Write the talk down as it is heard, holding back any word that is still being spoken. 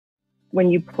when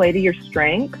you play to your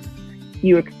strengths,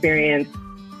 you experience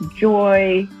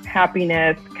joy,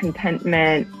 happiness,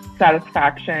 contentment,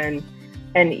 satisfaction,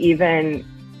 and even,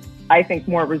 I think,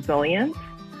 more resilience.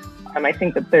 I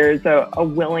think that there's a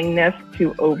willingness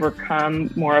to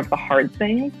overcome more of the hard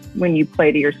things when you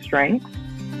play to your strengths.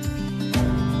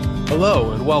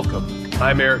 Hello and welcome.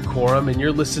 I'm Erik Korem, and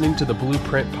you're listening to the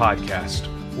Blueprint Podcast,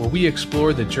 where we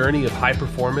explore the journey of high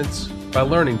performance by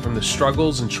learning from the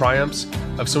struggles and triumphs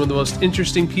of some of the most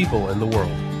interesting people in the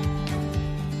world.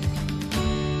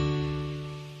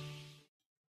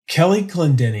 Kelly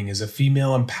Clendenning is a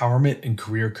female empowerment and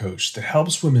career coach that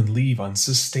helps women leave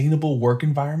unsustainable work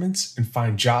environments and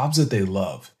find jobs that they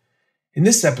love. In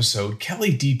this episode,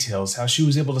 Kelly details how she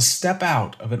was able to step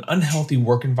out of an unhealthy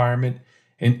work environment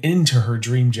and into her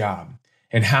dream job,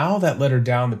 and how that led her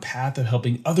down the path of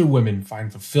helping other women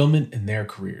find fulfillment in their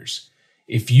careers.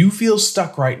 If you feel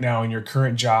stuck right now in your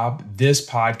current job, this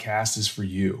podcast is for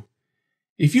you.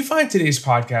 If you find today's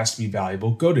podcast to be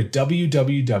valuable, go to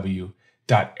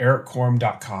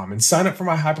www.erikkorem.com and sign up for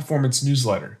my high performance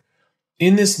newsletter.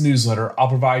 In this newsletter, I'll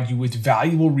provide you with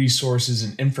valuable resources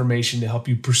and information to help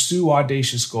you pursue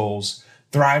audacious goals,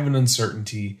 thrive in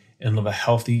uncertainty, and live a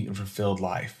healthy and fulfilled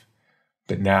life.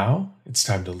 But now it's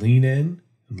time to lean in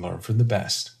and learn from the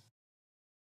best.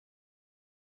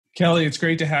 Kelly, it's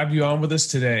great to have you on with us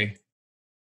today.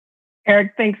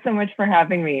 Erik, thanks so much for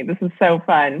having me. This is so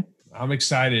fun. I'm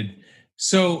excited.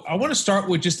 So I want to start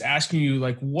with just asking you,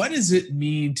 what does it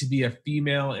mean to be a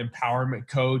female empowerment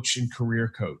coach and career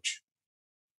coach?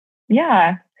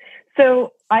 Yeah.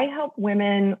 So I help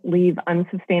women leave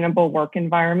unsustainable work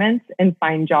environments and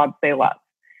find jobs they love.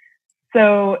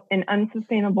 So an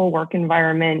unsustainable work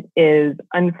environment is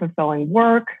unfulfilling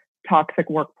work, toxic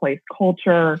workplace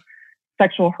culture,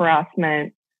 sexual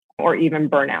harassment, or even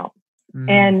burnout.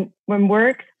 And when we're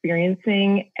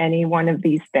experiencing any one of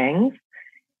these things,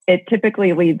 it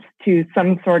typically leads to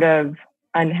some sort of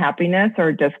unhappiness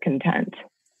or discontent.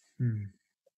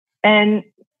 And,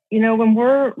 when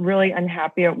we're really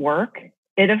unhappy at work,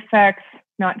 it affects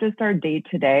not just our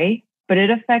day-to-day, but it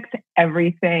affects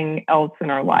everything else in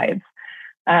our lives.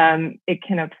 It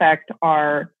can affect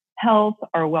our health,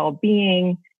 our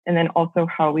well-being, and then also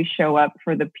how we show up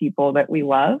for the people that we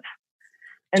love.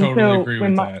 And totally agree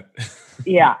with that.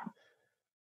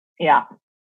 Yeah.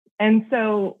 And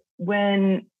so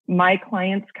when my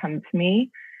clients come to me,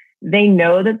 they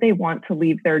know that they want to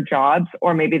leave their jobs,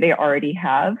 or maybe they already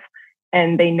have,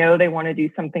 and they know they want to do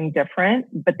something different,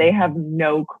 but they have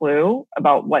no clue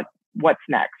about what's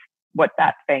next, what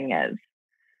that thing is.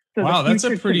 So wow, that's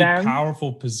a pretty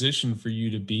powerful position for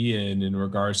you to be in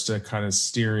regards to kind of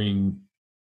steering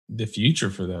the future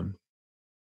for them.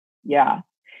 Yeah,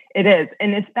 it is.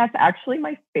 And that's actually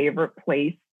my favorite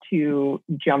place to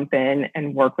jump in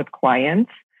and work with clients.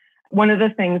 One of the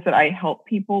things that I help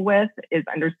people with is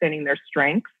understanding their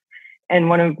strengths. And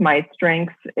one of my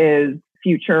strengths is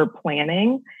future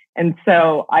planning. And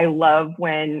so I love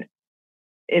when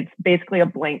it's basically a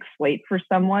blank slate for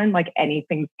someone, like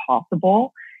anything's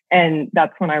possible. And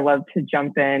that's when I love to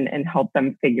jump in and help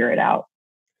them figure it out.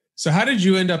 So how did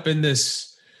you end up in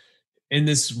this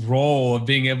role of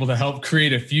being able to help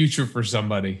create a future for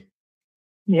somebody?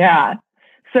 Yeah.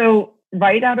 So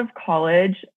right out of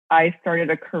college, I started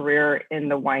a career in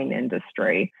the wine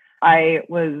industry. I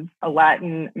was a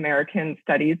Latin American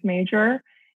studies major,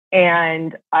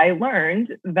 and I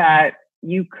learned that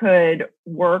you could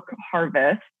work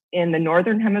harvest in the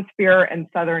Northern Hemisphere and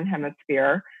Southern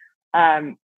Hemisphere.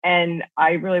 And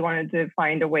I really wanted to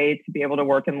find a way to be able to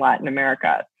work in Latin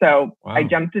America. So wow. I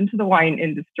jumped into the wine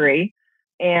industry,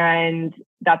 and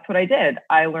that's what I did.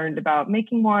 I learned about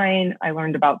making wine. I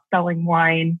learned about selling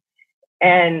wine.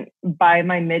 And by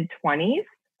my mid-20s,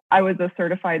 I was a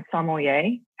certified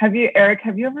sommelier. Erik,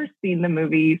 have you ever seen the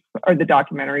movie or the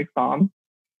documentary Somm?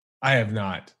 I have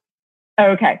not.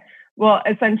 Okay. Well,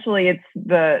 essentially, it's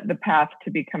the path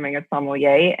to becoming a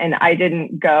sommelier. And I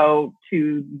didn't go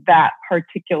to that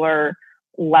particular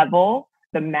level,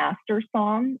 the master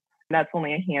somm. That's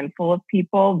only a handful of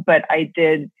people, but I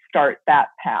did start that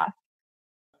path.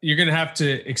 You're going to have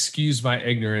to excuse my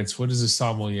ignorance. What is a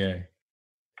sommelier?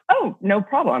 Oh, no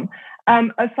problem.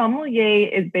 A sommelier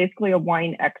is basically a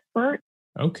wine expert.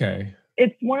 Okay.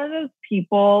 It's one of those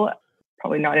people,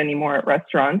 probably not anymore at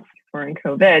restaurants. We're in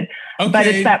COVID, okay. But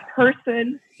it's that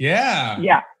person.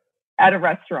 Yeah. At a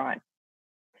restaurant.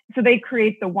 So they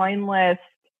create the wine list.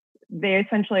 They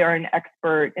essentially are an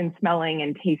expert in smelling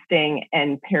and tasting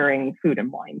and pairing food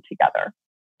and wine together.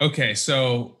 Okay.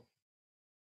 So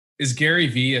is Gary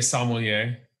Vee a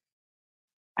sommelier?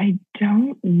 I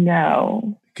don't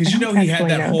know. Because I don't he had actually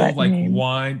that know whole that like name.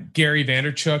 wine, Gary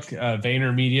Vaynerchuk,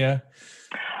 VaynerMedia.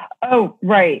 Oh,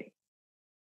 right.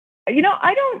 I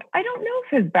don't know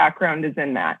if his background is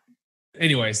in that.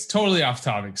 Anyways, totally off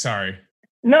topic. Sorry.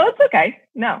 No, it's okay.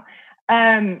 No.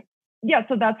 Yeah,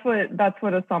 so that's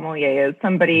what a sommelier is.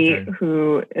 Somebody Okay.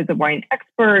 who is a wine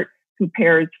expert who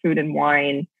pairs food and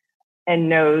wine and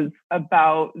knows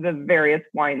about the various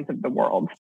wines of the world,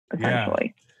 Yeah.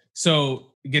 essentially.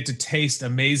 So you get to taste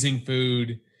amazing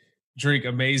food, drink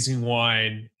amazing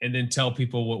wine, and then tell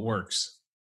people what works.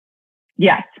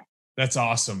 Yes. That's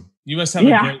awesome. You must have a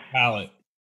Yeah. great palate.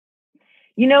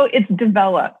 It's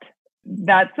developed.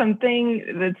 That's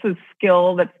something that's a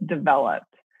skill that's developed.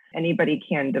 Anybody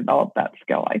can develop that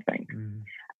skill, I think. Mm.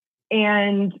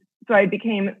 And so I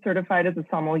became certified as a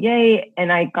sommelier, and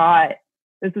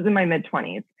this was in my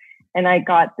mid-20s, and I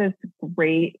got this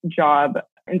great job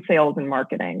in sales and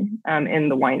marketing in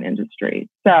the wine industry.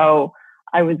 So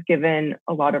I was given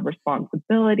a lot of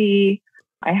responsibility.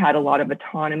 I had a lot of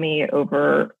autonomy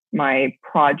over my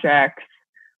projects.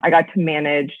 I got to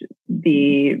manage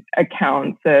the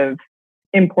accounts of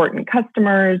important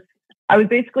customers. I was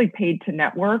basically paid to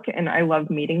network, and I love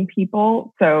meeting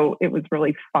people. So it was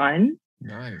really fun.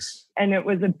 Nice. And it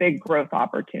was a big growth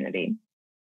opportunity.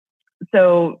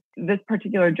 So this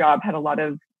particular job had a lot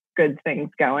of good things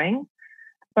going,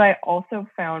 but I also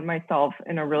found myself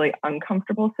in a really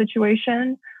uncomfortable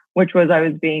situation, which was I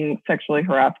was being sexually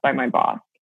harassed by my boss.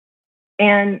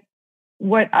 And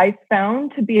what I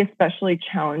found to be especially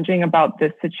challenging about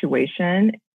this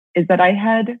situation is that I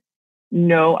had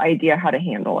no idea how to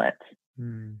handle it.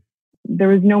 Mm. There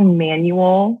was no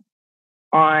manual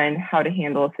on how to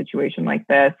handle a situation like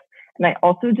this. And I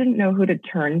also didn't know who to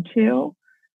turn to.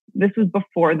 This was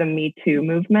before the Me Too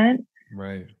movement.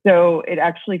 Right. So it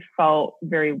actually felt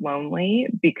very lonely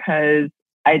because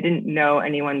I didn't know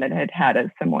anyone that had had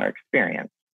a similar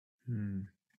experience. Mm.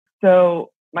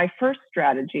 So my first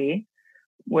strategy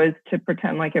was to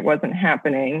pretend like it wasn't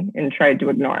happening and try to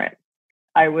ignore it.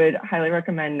 I would highly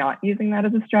recommend not using that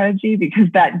as a strategy because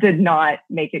that did not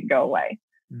make it go away.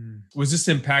 Mm. Was this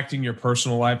impacting your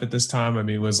personal life at this time? I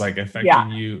mean, was like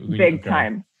affecting you? Big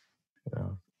time.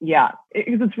 Yeah,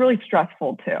 because it's really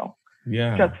stressful too.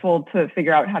 Yeah. Stressful to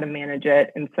figure out how to manage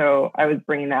it. And so I was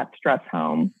bringing that stress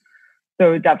home.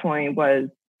 So it definitely was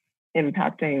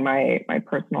impacting my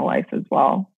personal life as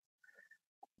well.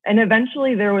 And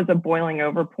eventually there was a boiling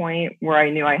over point where I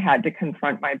knew I had to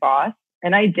confront my boss.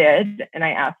 And I did. And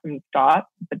I asked him to stop,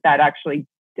 but that actually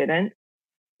didn't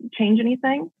change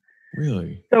anything.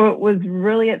 Really? So it was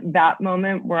really at that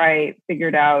moment where I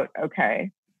figured out, okay,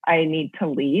 I need to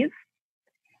leave.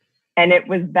 And it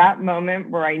was that moment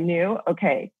where I knew,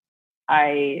 okay,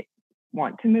 I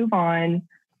want to move on,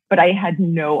 but I had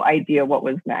no idea what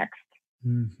was next.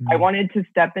 Mm-hmm. I wanted to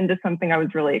step into something I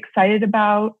was really excited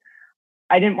about.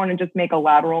 I didn't want to just make a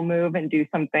lateral move and do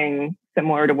something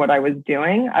similar to what I was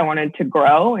doing. I wanted to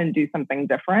grow and do something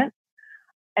different.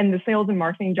 And the sales and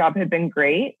marketing job had been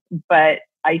great, but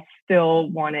I still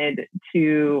wanted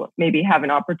to maybe have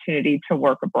an opportunity to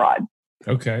work abroad.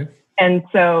 Okay. And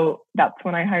so that's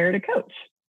when I hired a coach.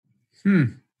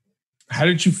 How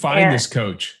did you find this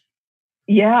coach?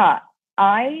 Yeah,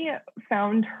 I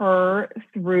found her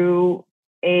through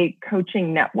a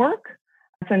coaching network.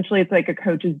 Essentially, it's like a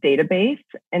coach's database.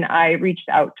 And I reached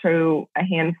out to a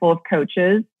handful of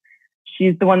coaches.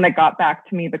 She's the one that got back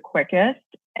to me the quickest.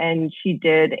 And she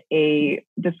did a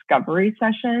discovery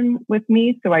session with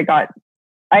me. So I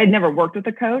had never worked with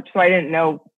a coach, so I didn't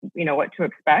know, what to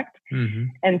expect. Mm-hmm.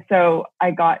 And so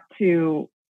I got to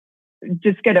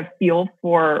just get a feel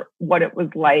for what it was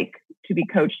like to be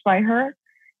coached by her.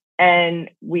 And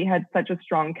we had such a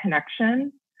strong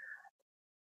connection.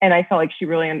 And I felt like she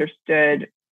really understood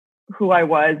who I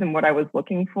was and what I was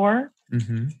looking for.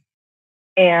 Mm-hmm.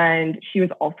 And she was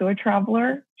also a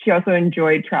traveler. She also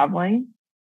enjoyed traveling.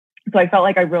 So I felt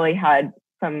like I really had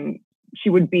she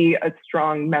would be a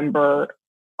strong member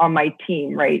on my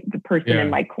team, right? The person in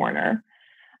my corner.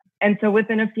 And so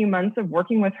within a few months of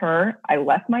working with her, I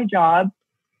left my job.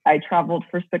 I traveled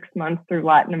for 6 months through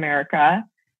Latin America,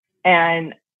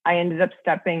 and I ended up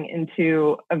stepping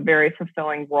into a very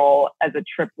fulfilling role as a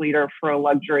trip leader for a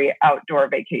luxury outdoor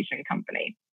vacation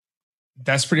company.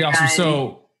 That's pretty awesome.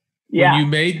 So when you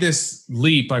made this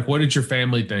leap, like, what did your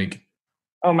family think?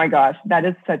 Oh my gosh, that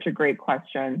is such a great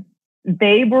question.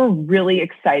 They were really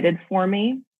excited for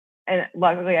me. And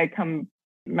luckily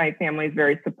my family is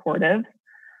very supportive.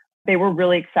 They were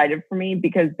really excited for me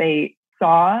because they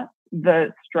saw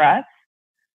the stress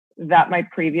that my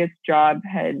previous job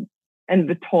had and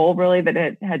the toll really that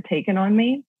it had taken on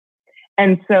me.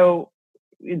 And so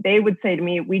they would say to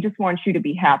me, we just want you to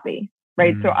be happy,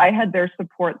 right? So I had their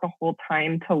support the whole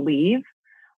time to leave.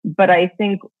 But I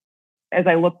think as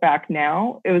I look back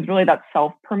now, it was really that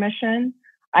self-permission.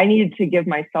 I needed to give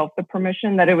myself the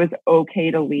permission that it was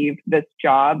okay to leave this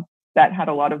job that had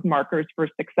a lot of markers for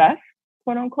success,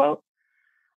 quote unquote.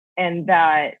 And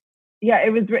that,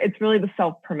 it's really the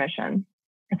self-permission.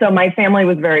 So my family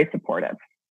was very supportive.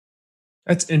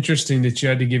 That's interesting that you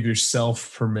had to give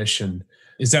yourself permission.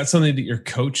 Is that something that your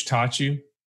coach taught you?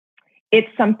 It's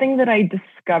something that I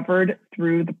discovered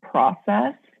through the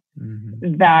process,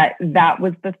 that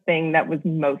was the thing that was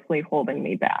mostly holding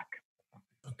me back.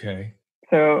 Okay.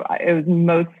 So it was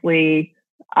mostly,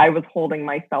 I was holding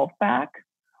myself back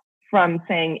from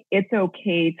saying, it's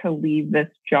okay to leave this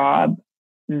job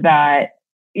that,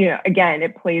 again,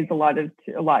 it plays a lot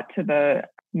to the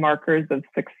markers of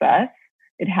success.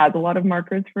 It has a lot of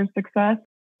markers for success,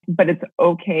 but it's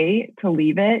okay to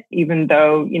leave it, even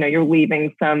though, you're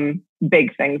leaving some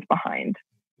big things behind.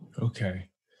 Okay.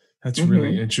 That's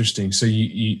really interesting. So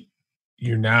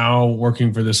you're now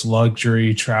working for this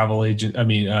luxury travel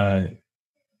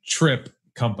trip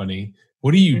company.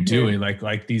 What are you doing?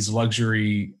 Like these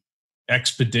luxury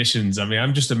expeditions? I mean,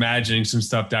 I'm just imagining some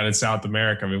stuff down in South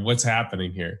America. I mean, what's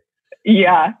happening here?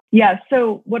 Yeah.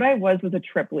 So what I was a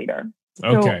trip leader.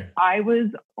 Okay. So I was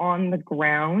on the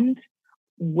ground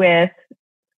with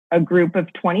a group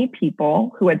of 20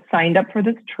 people who had signed up for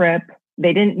this trip.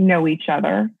 They didn't know each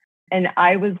other. And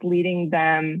I was leading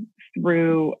them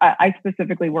through, I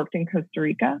specifically worked in Costa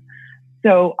Rica.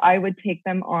 So I would take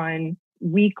them on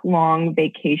week-long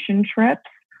vacation trips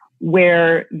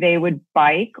where they would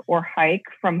bike or hike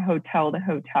from hotel to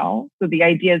hotel. So the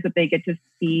idea is that they get to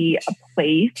see a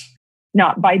place,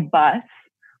 not by bus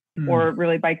or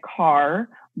really by car,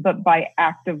 but by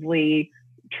actively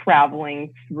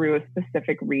traveling through a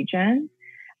specific region.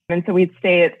 And so we'd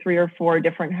stay at 3 or 4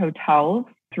 different hotels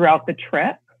throughout the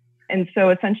trip. And so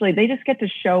essentially they just get to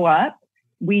show up.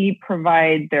 We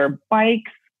provide their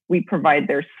bikes, we provide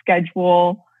their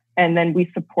schedule, and then we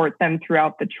support them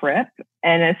throughout the trip.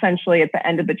 And essentially at the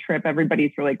end of the trip,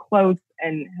 everybody's really close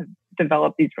and have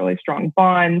developed these really strong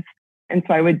bonds. And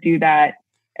so I would do that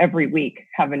every week,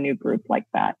 have a new group like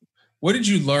that. What did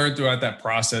you learn throughout that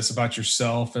process about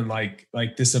yourself and like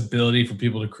this ability for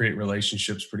people to create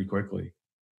relationships pretty quickly?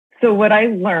 So what I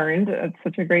learned, it's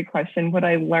such a great question. What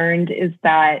I learned is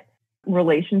that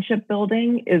relationship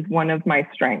building is one of my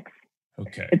strengths.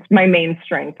 Okay. It's my main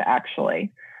strength,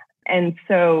 actually. And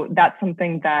so that's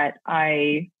something that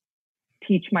I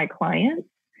teach my clients,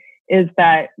 is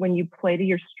that when you play to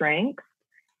your strengths,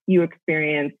 you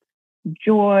experience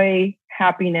joy,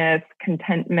 happiness,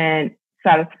 contentment,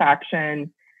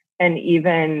 satisfaction, and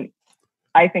even,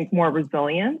 I think, more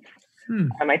resilience.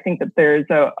 I think that there's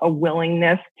a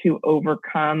willingness to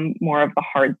overcome more of the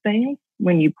hard things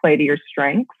when you play to your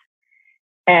strengths.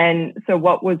 And so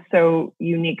what was so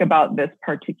unique about this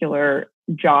particular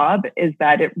job is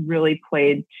that it really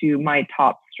played to my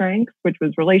top strengths, which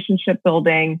was relationship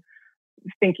building,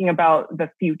 thinking about the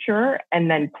future,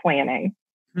 and then planning.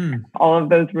 All of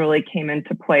those really came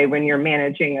into play when you're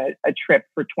managing a trip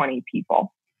for 20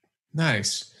 people.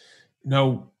 Nice.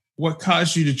 Now, what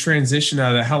caused you to transition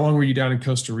out of that? How long were you down in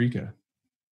Costa Rica?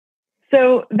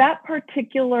 So the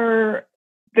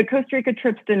Costa Rica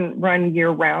trips didn't run year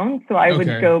round. So I would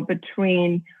go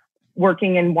between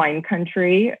working in wine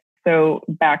country, so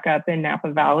back up in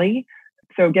Napa Valley.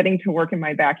 So getting to work in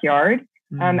my backyard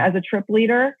as a trip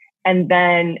leader. And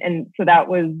so that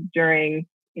was during,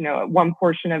 one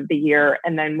portion of the year.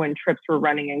 And then when trips were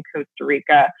running in Costa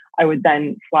Rica, I would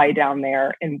then fly down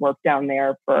there and work down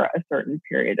there for a certain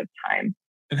period of time.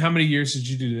 And how many years did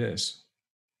you do this?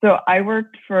 So I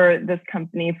worked for this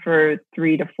company for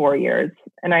 3 to 4 years,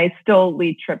 and I still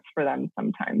lead trips for them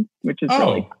sometimes, which is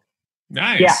really fun.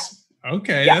 Nice. Yeah.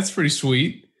 Okay, that's pretty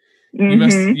sweet. You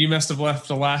must have left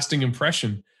a lasting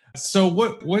impression. So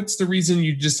what's the reason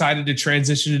you decided to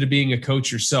transition into being a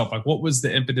coach yourself? Like, what was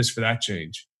the impetus for that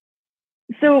change?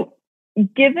 So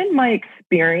given my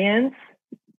experience,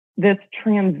 this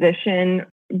transition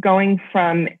going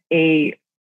from a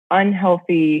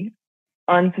unhealthy,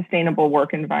 unsustainable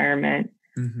work environment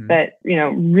that,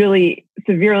 really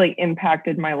severely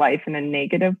impacted my life in a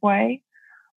negative way,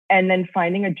 and then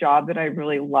finding a job that I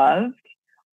really loved,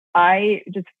 I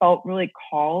just felt really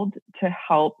called to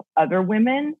help other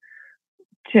women,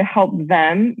 to help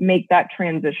them make that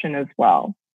transition as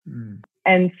well.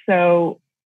 And so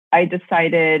I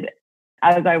decided,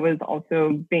 as I was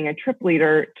also being a trip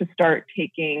leader, to start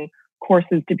taking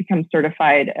courses to become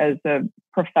certified as a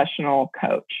professional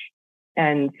coach.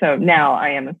 And so now I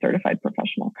am a certified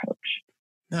professional coach.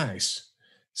 Nice.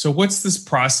 So what's this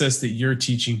process that you're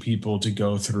teaching people to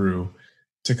go through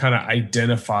to kind of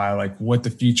identify like what the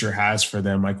future has for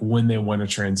them, like when they want to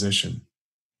transition?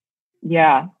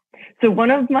 Yeah. So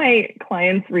one of my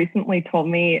clients recently told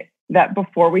me that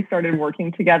before we started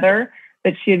working together,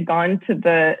 that she had gone to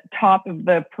the top of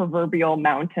the proverbial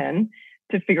mountain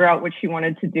to figure out what she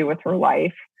wanted to do with her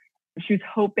life. She was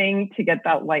hoping to get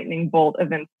that lightning bolt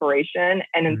of inspiration,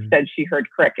 and instead she heard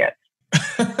crickets.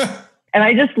 And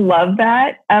I just love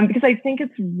that because I think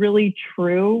it's really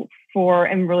true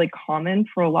and really common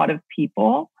for a lot of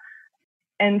people.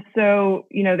 And so,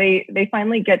 they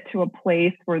finally get to a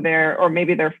place where or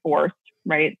maybe they're forced,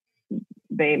 right?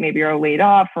 They maybe are laid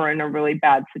off or in a really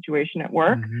bad situation at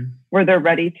work where they're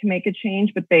ready to make a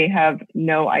change, but they have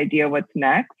no idea what's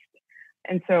next.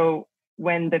 And so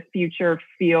when the future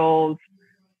feels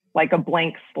like a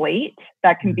blank slate,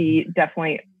 that can be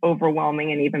definitely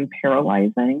overwhelming and even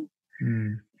paralyzing.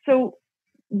 So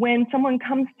when someone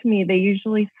comes to me, they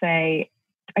usually say,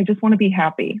 I just want to be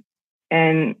happy.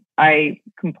 And I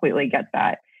completely get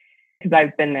that because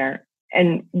I've been there.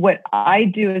 And what I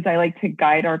do is I like to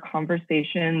guide our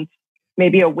conversations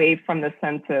maybe away from the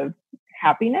sense of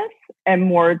happiness and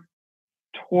more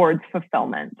towards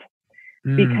fulfillment.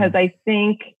 Because I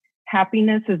think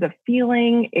happiness is a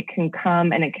feeling, it can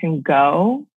come and it can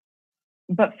go,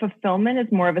 but fulfillment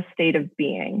is more of a state of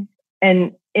being.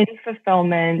 And in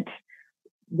fulfillment,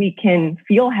 we can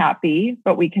feel happy,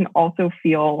 but we can also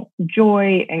feel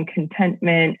joy and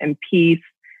contentment and peace.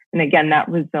 And again, that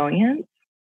resilience.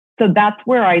 So that's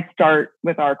where I start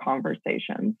with our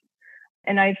conversations.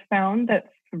 And I've found that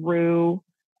through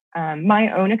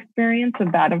my own experience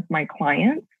and that of my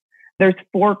clients, there's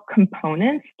 4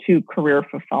 components to career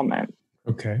fulfillment.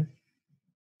 Okay.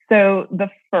 So the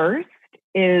first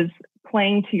is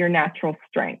playing to your natural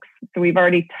strengths. So we've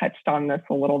already touched on this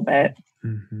a little bit.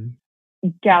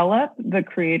 Gallup, the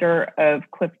creator of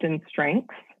Clifton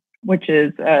Strengths, which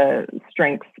is a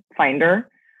strengths finder,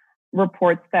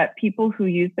 reports that people who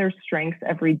use their strengths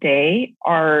every day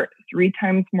are 3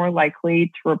 times more likely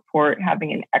to report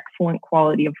having an excellent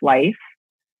quality of life,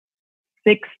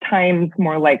 6 times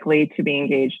more likely to be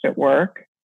engaged at work,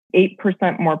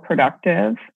 8% more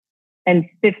productive, and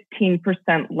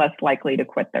 15% less likely to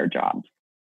quit their jobs.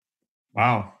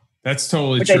 Wow, that's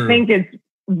totally which true. I think is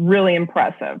really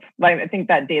impressive. Like, I think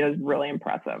that data is really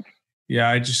impressive. Yeah,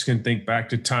 I just can think back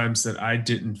to times that I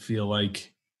didn't feel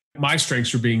like my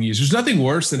strengths were being used. There's nothing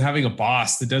worse than having a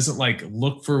boss that doesn't like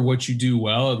look for what you do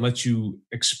well and let you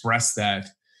express that.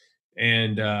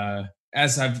 And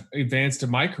as I've advanced in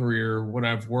my career, when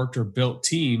I've worked or built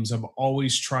teams, I'm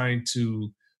always trying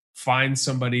to find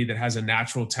somebody that has a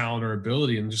natural talent or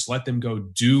ability and just let them go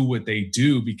do what they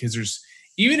do, because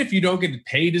even if you don't get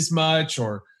paid as much,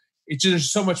 or there's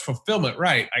so much fulfillment,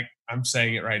 right? I'm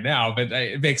saying it right now, but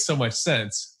it makes so much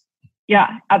sense.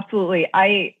 Yeah, absolutely.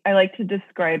 I like to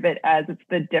describe it as it's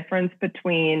the difference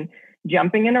between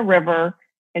jumping in a river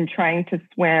and trying to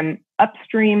swim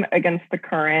upstream against the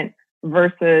current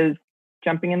versus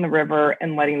jumping in the river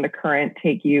and letting the current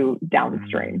take you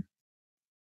downstream.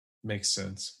 Makes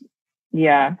sense.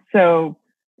 Yeah. So,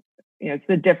 it's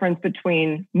the difference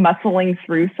between muscling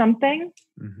through something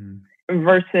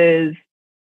versus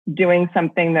doing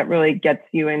something that really gets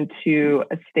you into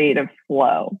a state of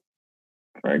flow,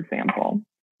 for example.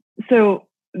 So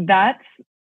that's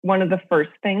one of the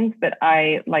first things that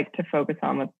I like to focus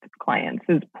on with clients,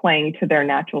 is playing to their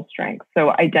natural strengths. So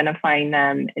identifying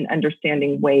them and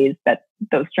understanding ways that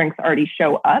those strengths already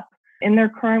show up in their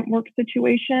current work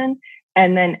situation.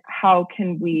 And then how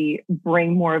can we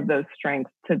bring more of those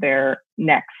strengths to their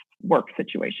next work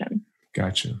situation?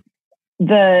 Gotcha.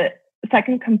 The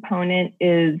second component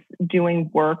is doing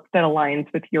work that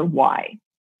aligns with your why.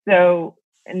 So,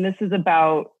 and this is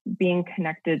about being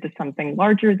connected to something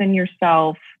larger than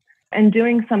yourself and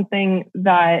doing something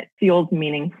that feels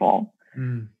meaningful.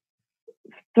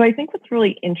 So I think what's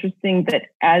really interesting that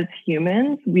as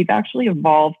humans, we've actually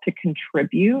evolved to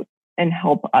contribute and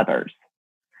help others.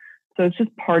 So it's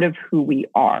just part of who we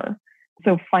are.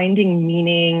 So finding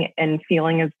meaning and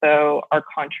feeling as though our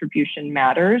contribution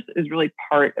matters is really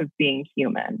part of being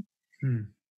human.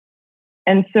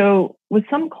 And so with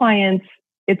some clients,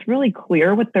 it's really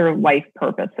clear what their life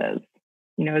purpose is.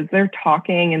 As they're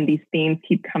talking and these themes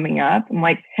keep coming up, I'm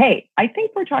like, hey, I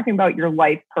think we're talking about your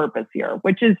life purpose here,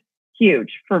 which is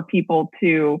huge for people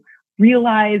to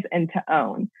realize and to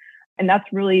own. And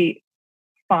that's really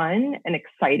fun and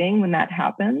exciting when that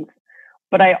happens.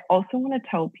 But I also want to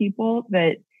tell people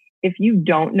that if you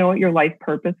don't know what your life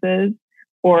purpose is,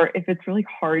 or if it's really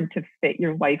hard to fit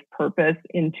your life purpose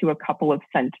into a couple of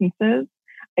sentences,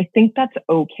 I think that's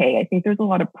okay. I think there's a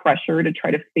lot of pressure to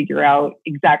try to figure out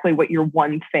exactly what your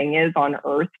one thing is on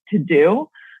earth to do.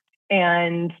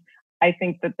 And I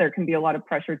think that there can be a lot of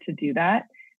pressure to do that.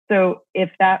 So if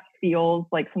that feels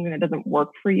like something that doesn't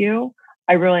work for you,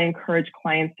 I really encourage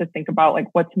clients to think about like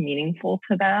what's meaningful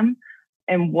to them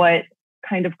and what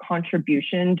kind of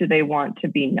contribution do they want to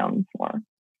be known for.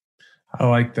 I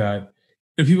like that.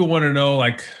 If people want to know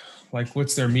like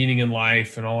what's their meaning in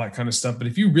life and all that kind of stuff, but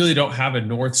if you really don't have a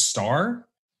North Star,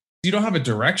 you don't have a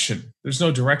direction. There's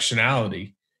no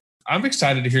directionality. I'm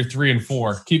excited to hear 3 and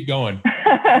 4. Keep going.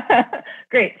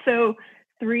 Great. So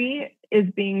 3 is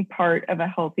being part of a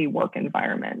healthy work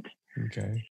environment.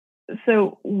 Okay.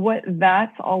 So what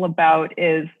that's all about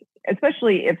is,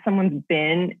 especially if someone's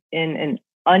been in an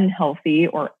unhealthy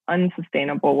or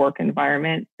unsustainable work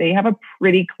environment, they have a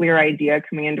pretty clear idea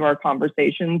coming into our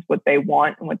conversations what they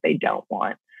want and what they don't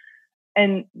want.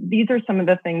 And these are some of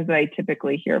the things that I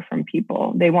typically hear from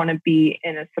people. They want to be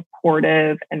in a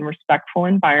supportive and respectful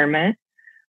environment.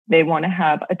 They want to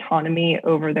have autonomy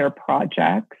over their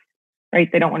projects, right?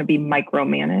 They don't want to be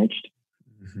micromanaged.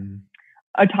 Mm-hmm.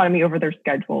 Autonomy over their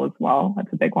schedule as well.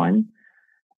 That's a big one.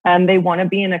 They want to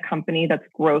be in a company that's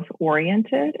growth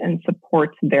oriented and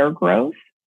supports their growth.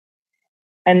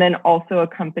 And then also a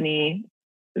company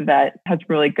that has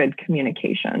really good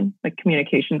communication. Like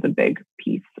communication is a big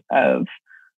piece of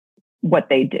what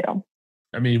they do.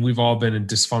 I mean, we've all been in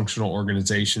dysfunctional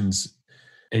organizations,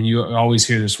 and you always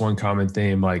hear this one common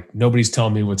theme, like nobody's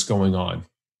telling me what's going on.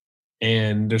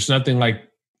 And there's nothing like,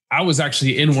 I was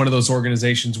actually in one of those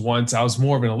organizations once. I was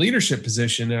more of in a leadership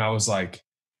position, and I was like,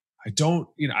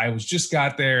 I was just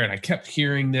got there and I kept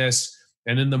hearing this.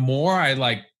 And then the more I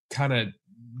like kind of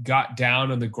got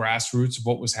down on the grassroots of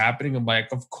what was happening, I'm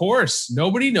like, of course,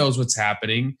 nobody knows what's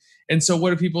happening. And so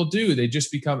what do people do? They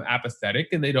just become apathetic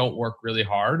and they don't work really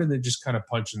hard and they just kind of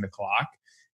punch in the clock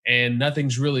and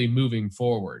nothing's really moving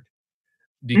forward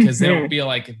because they don't feel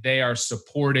like they are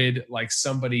supported, like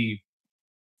somebody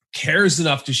cares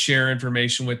enough to share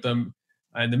information with them.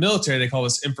 In the military, they call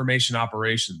this information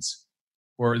operations,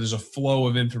 where there's a flow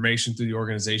of information through the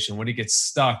organization. When it gets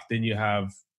stuck, then you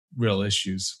have real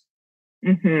issues.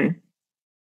 Mm-hmm.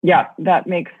 Yeah, that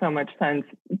makes so much sense.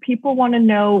 People want to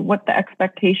know what the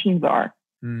expectations are.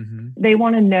 Mm-hmm. They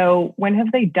want to know, when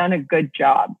have they done a good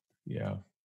job? Yeah.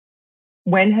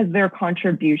 When has their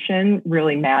contribution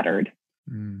really mattered?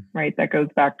 Right? That goes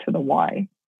back to the why.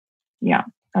 Yeah,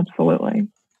 absolutely.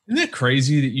 Isn't it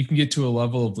crazy that you can get to a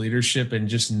level of leadership and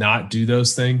just not do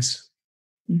those things?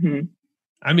 Mm-hmm.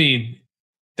 I mean,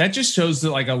 that just shows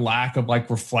that like a lack of like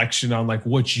reflection on like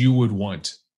what you would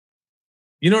want.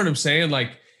 You know what I'm saying?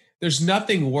 Like there's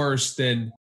nothing worse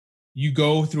than you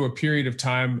go through a period of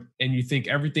time and you think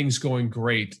everything's going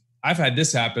great. I've had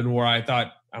this happen where I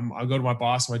thought I'll go to my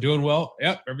boss. Am I doing well?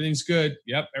 Yep. Everything's good.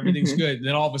 Yep. Everything's good. And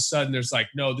then all of a sudden there's like,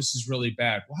 no, this is really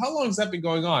bad. Well, how long has that been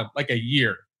going on? Like a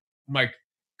year. I'm like,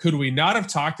 could we not have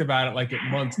talked about it like at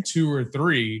month 2 or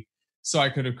 3 so I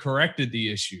could have corrected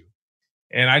the issue?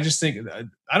 And I just think,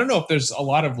 I don't know if there's a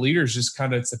lot of leaders just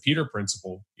kind of, it's the Peter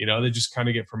principle, you know, they just kind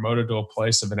of get promoted to a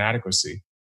place of inadequacy.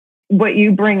 What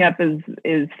you bring up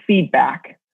is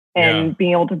feedback and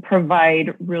being able to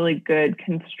provide really good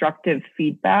constructive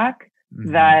feedback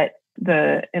that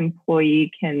the employee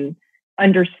can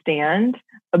understand,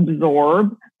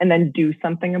 absorb, and then do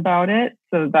something about it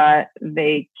so that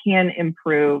they can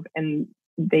improve and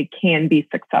they can be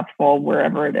successful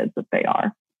wherever it is that they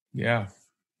are. Yeah.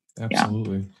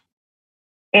 Absolutely.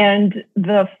 Yeah. And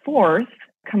the 4th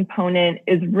component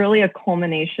is really a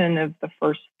culmination of the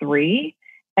first 3.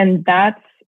 And that's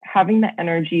having the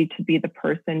energy to be the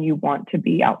person you want to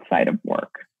be outside of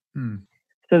work.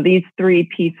 So these 3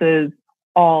 pieces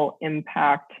all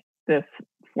impact this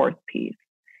 4th piece.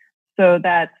 So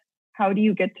that's, how do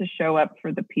you get to show up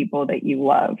for the people that you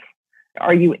love?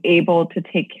 Are you able to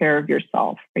take care of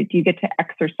yourself? Right? Do you get to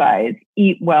exercise,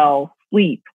 eat well,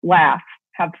 sleep, laugh,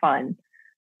 have fun,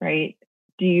 right?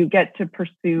 Do you get to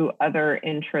pursue other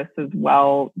interests as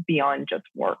well beyond just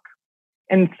work?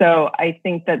 And so I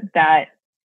think that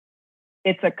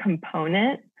it's a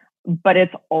component, but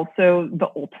it's also the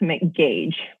ultimate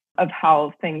gauge of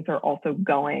how things are also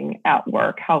going at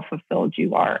work, how fulfilled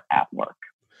you are at work.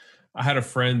 I had a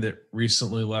friend that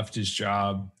recently left his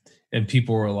job and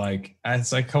people were like,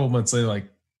 it's like a couple months later, like,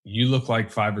 you look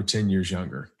like 5 or 10 years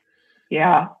younger.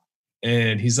 Yeah.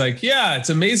 And he's like, yeah, it's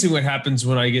amazing what happens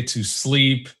when I get to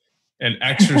sleep and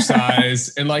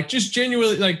exercise and like just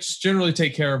generally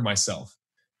take care of myself.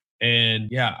 And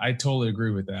yeah, I totally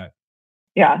agree with that.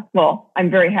 Yeah. Well,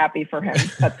 I'm very happy for him.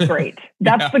 That's great.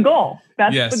 That's the goal.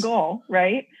 That's the goal,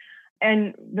 right?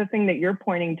 And the thing that you're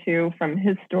pointing to from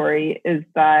his story is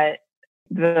that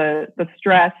the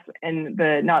stress and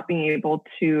the not being able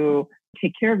to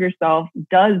take care of yourself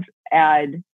does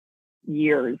add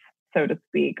years, so to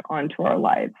speak, onto our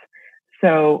lives.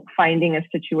 So finding a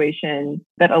situation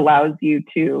that allows you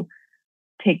to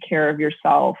take care of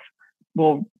yourself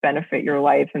will benefit your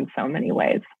life in so many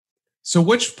ways. So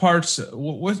which parts,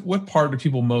 what part do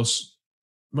people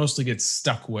mostly get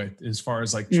stuck with as far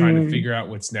as like trying to figure out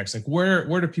what's next? Like where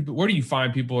do you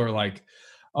find people are like,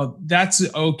 oh,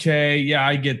 that's okay. Yeah,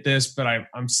 I get this, but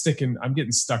I'm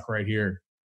getting stuck right here.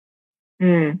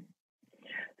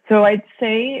 So I'd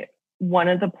say one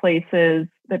of the places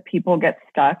that people get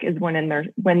stuck is when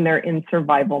they're in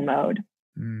survival mode.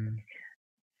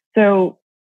 So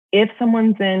if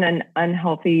someone's in an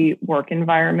unhealthy work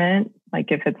environment,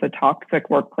 like if it's a toxic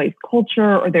workplace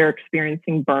culture or they're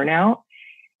experiencing burnout,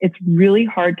 it's really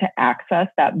hard to access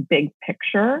that big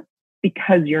picture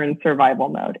because you're in survival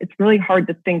mode. It's really hard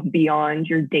to think beyond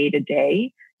your day to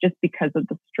day just because of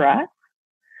the stress.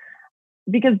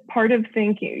 Because part of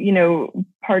thinking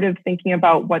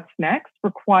about what's next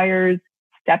requires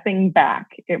stepping back.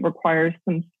 It requires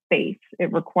some space.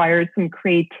 It requires some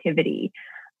creativity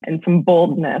and some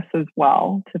boldness as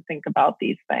well to think about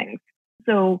these things.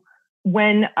 So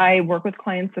when I work with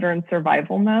clients that are in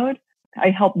survival mode, I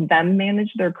help them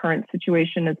manage their current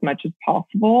situation as much as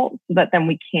possible so that then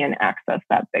we can access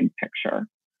that big picture.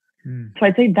 So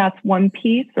I'd say that's one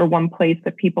piece or one place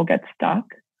that people get stuck.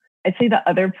 I'd say the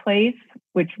other place,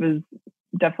 which was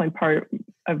definitely part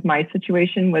of my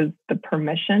situation, was the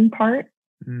permission part.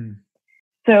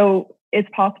 So it's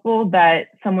possible that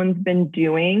someone's been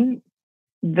doing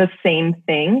the same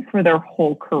thing for their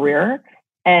whole career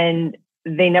and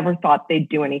they never thought they'd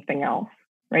do anything else,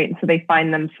 right? And so they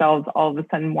find themselves all of a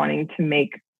sudden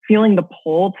feeling the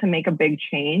pull to make a big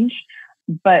change,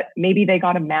 but maybe they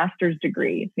got a master's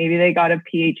degree, maybe they got a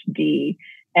PhD,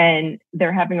 and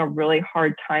they're having a really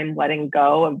hard time letting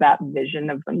go of that vision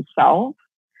of themselves.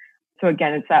 So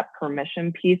again, it's that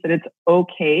permission piece that it's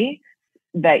okay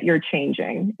that you're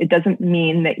changing. It doesn't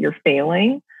mean that you're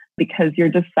failing because you're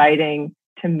deciding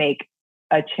to make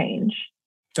a change.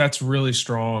 That's really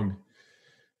strong.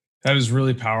 That is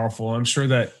really powerful. I'm sure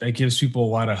that gives people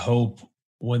a lot of hope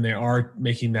when they are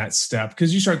making that step,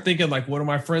 because you start thinking like, what are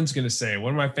my friends going to say?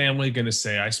 What are my family going to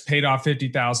say? I paid off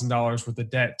 $50,000 worth of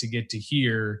debt to get to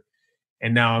here,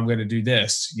 and now I'm going to do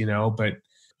this, But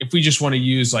if we just want to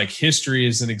use like history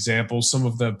as an example, some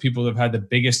of the people that have had the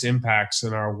biggest impacts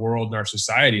in our world and our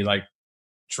society, like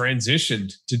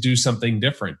transitioned to do something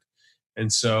different.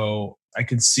 And so I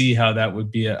can see how that would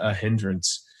be a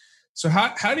hindrance. So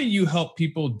how do you help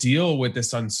people deal with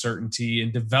this uncertainty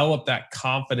and develop that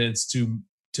confidence to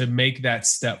make that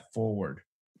step forward?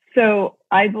 So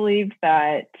I believe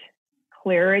that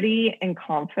clarity and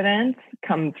confidence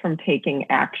comes from taking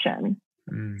action,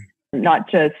 not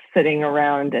just sitting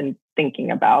around and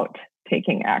thinking about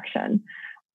taking action.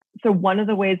 So one of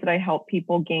the ways that I help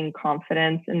people gain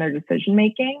confidence in their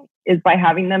decision-making is by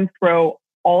having them throw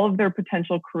all of their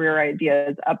potential career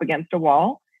ideas up against a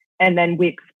wall, and then we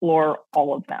explore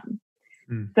all of them.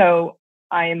 So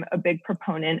I'm a big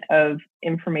proponent of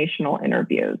informational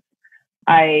interviews.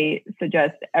 I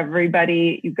suggest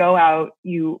everybody, you go out,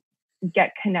 you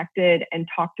get connected and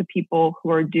talk to people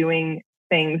who are doing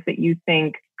things that you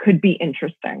think could be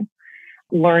interesting.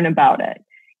 Learn about it.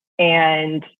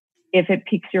 And if it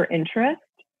piques your interest,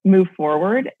 move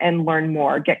forward and learn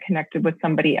more, get connected with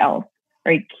somebody else,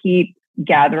 right? Keep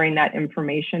gathering that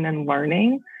information and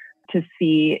learning to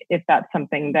see if that's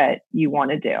something that you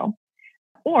want to do.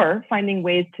 Or finding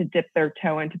ways to dip their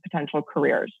toe into potential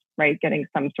careers, right? Getting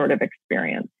some sort of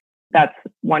experience. That's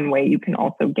one way you can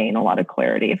also gain a lot of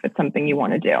clarity if it's something you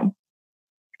want to do.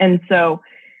 And so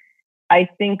I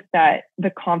think that the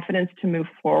confidence to move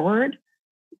forward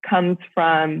comes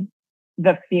from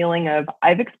the feeling of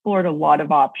I've explored a lot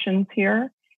of options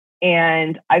here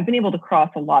and I've been able to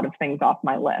cross a lot of things off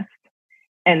my list.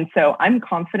 And so I'm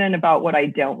confident about what I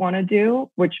don't want to do,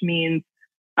 which means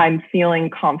I'm feeling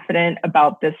confident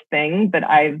about this thing that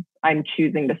I'm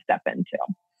choosing to step into.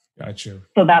 Gotcha.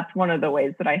 So that's one of the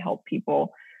ways that I help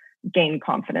people gain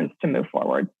confidence to move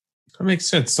forward. That makes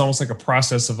sense. It's almost like a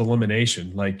process of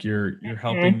elimination. Like you're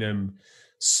helping them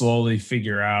slowly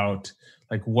figure out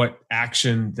like what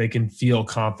action they can feel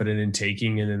confident in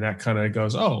taking. And then that kind of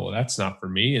goes, oh, well, that's not for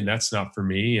me. And that's not for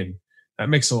me. And that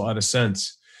makes a lot of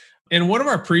sense. In one of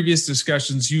our previous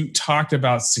discussions, you talked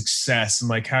about success and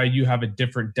like how you have a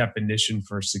different definition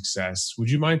for success.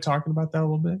 Would you mind talking about that a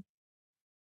little bit?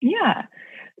 Yeah.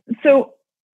 So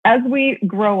As we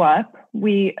grow up,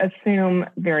 we assume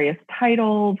various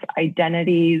titles,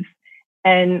 identities,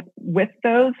 and with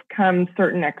those come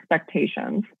certain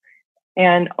expectations.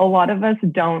 And a lot of us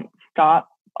don't stop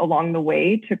along the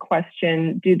way to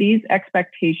question, do these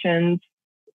expectations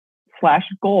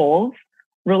 / goals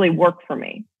really work for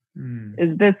me?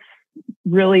 Is this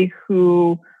really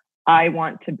who I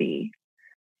want to be?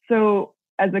 So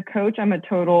as a coach, I'm a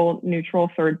total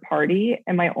neutral third party,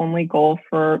 and my only goal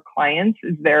for clients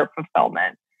is their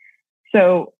fulfillment.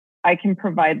 So I can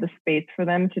provide the space for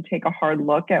them to take a hard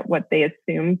look at what they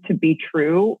assume to be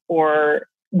true or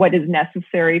what is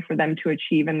necessary for them to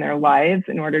achieve in their lives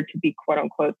in order to be quote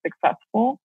unquote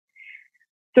successful.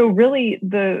 So really,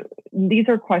 these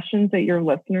are questions that your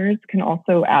listeners can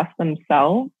also ask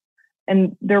themselves.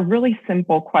 And they're really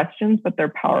simple questions, but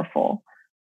they're powerful.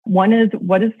 One is,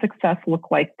 what does success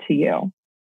look like to you?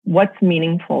 What's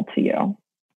meaningful to you?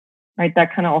 Right?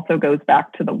 That kind of also goes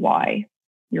back to the why,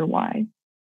 your why.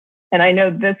 And I know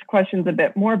this question's a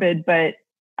bit morbid, but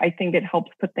I think it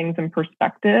helps put things in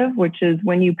perspective, which is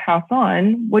when you pass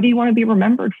on, what do you want to be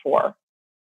remembered for?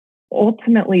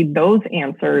 Ultimately, those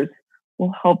answers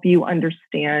will help you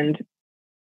understand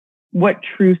what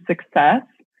true success,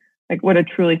 like what a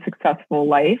truly successful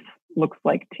life looks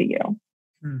like to you.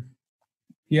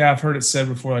 Yeah, I've heard it said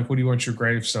before, like, what do you want your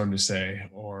gravestone to say?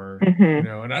 Or,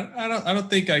 and I don't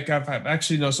think I've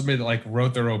actually know somebody that like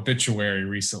wrote their obituary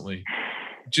recently,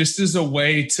 just as a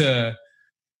way to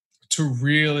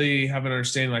really have an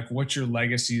understanding, like what your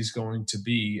legacy is going to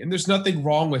be. And there's nothing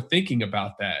wrong with thinking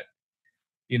about that,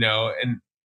 and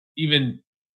even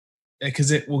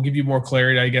because it will give you more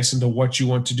clarity, I guess, into what you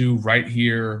want to do right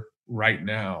here, right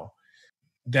now.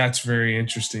 That's very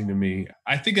interesting to me.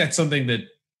 I think that's something that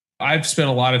I've spent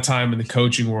a lot of time in the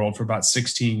coaching world for about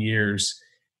 16 years.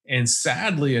 And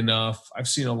sadly enough, I've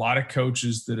seen a lot of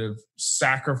coaches that have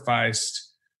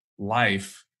sacrificed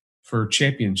life for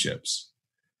championships.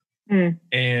 And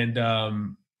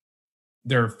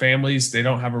their families, they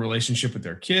don't have a relationship with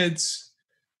their kids.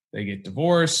 They get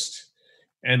divorced.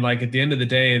 And like at the end of the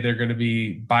day, they're going to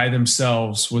be by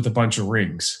themselves with a bunch of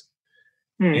rings.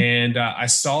 And I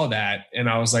saw that and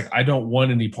I was like, I don't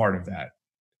want any part of that.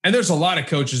 And there's a lot of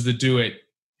coaches that do it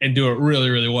and do it really,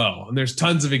 really well. And there's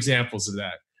tons of examples of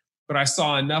that. But I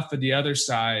saw enough of the other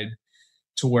side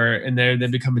to where, and they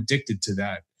become addicted to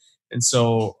that. And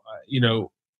so,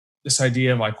 this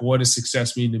idea of like, what does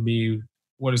success mean to me?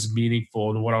 What is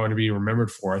meaningful and what I want to be remembered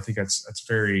for? I think that's a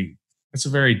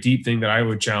very deep thing that I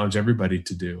would challenge everybody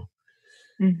to do.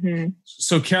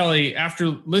 So Kelly, after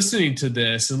listening to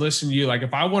this and listening to you, like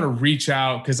if I want to reach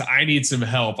out because I need some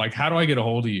help, like how do I get a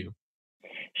hold of you?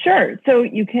 Sure. So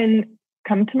you can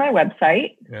come to my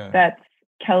website. That's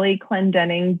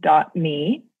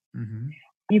kellyclendenning.me.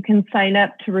 You can sign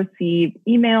up to receive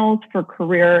emails for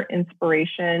career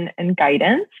inspiration and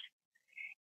guidance.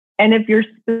 And if you're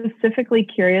specifically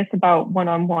curious about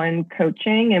one-on-one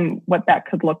coaching and what that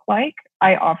could look like,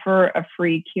 I offer a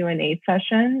free Q&A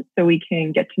session so we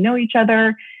can get to know each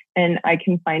other and I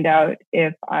can find out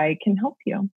if I can help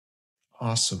you.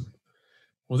 Awesome.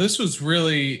 Well, this was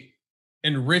really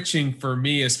enriching for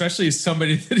me, especially as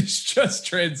somebody that has just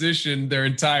transitioned their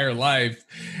entire life.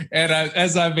 And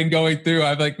as I've been going through,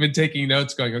 I've like been taking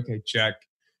notes going, okay, check.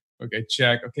 Okay,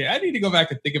 check. Okay, I need to go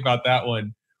back and think about that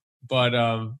one. But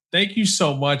thank you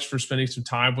so much for spending some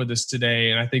time with us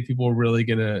today. And I think people are really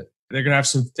they're gonna have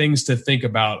some things to think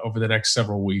about over the next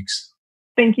several weeks.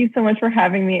 Thank you so much for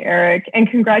having me, Erik. And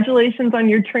congratulations on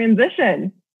your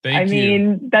transition. Thank you. I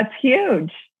mean, that's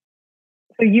huge.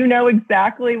 So you know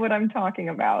exactly what I'm talking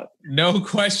about. No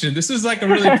question. This is like a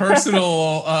really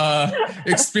personal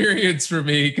experience for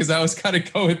me because I was kind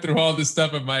of going through all this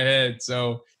stuff in my head.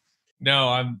 So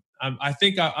no, I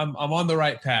think I'm on the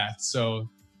right path.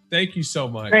 So thank you so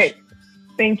much. Great.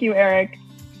 Thank you, Erik.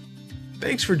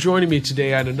 Thanks for joining me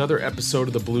today on another episode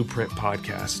of the Blueprint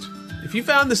Podcast. If you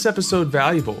found this episode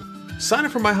valuable, sign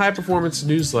up for my high performance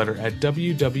newsletter at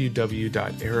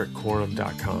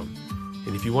www.erikkorem.com.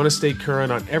 And if you want to stay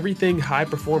current on everything high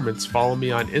performance, follow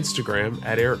me on Instagram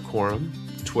at Erik Korem,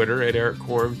 Twitter at Erik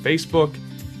Korem, Facebook,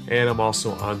 and I'm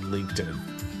also on LinkedIn.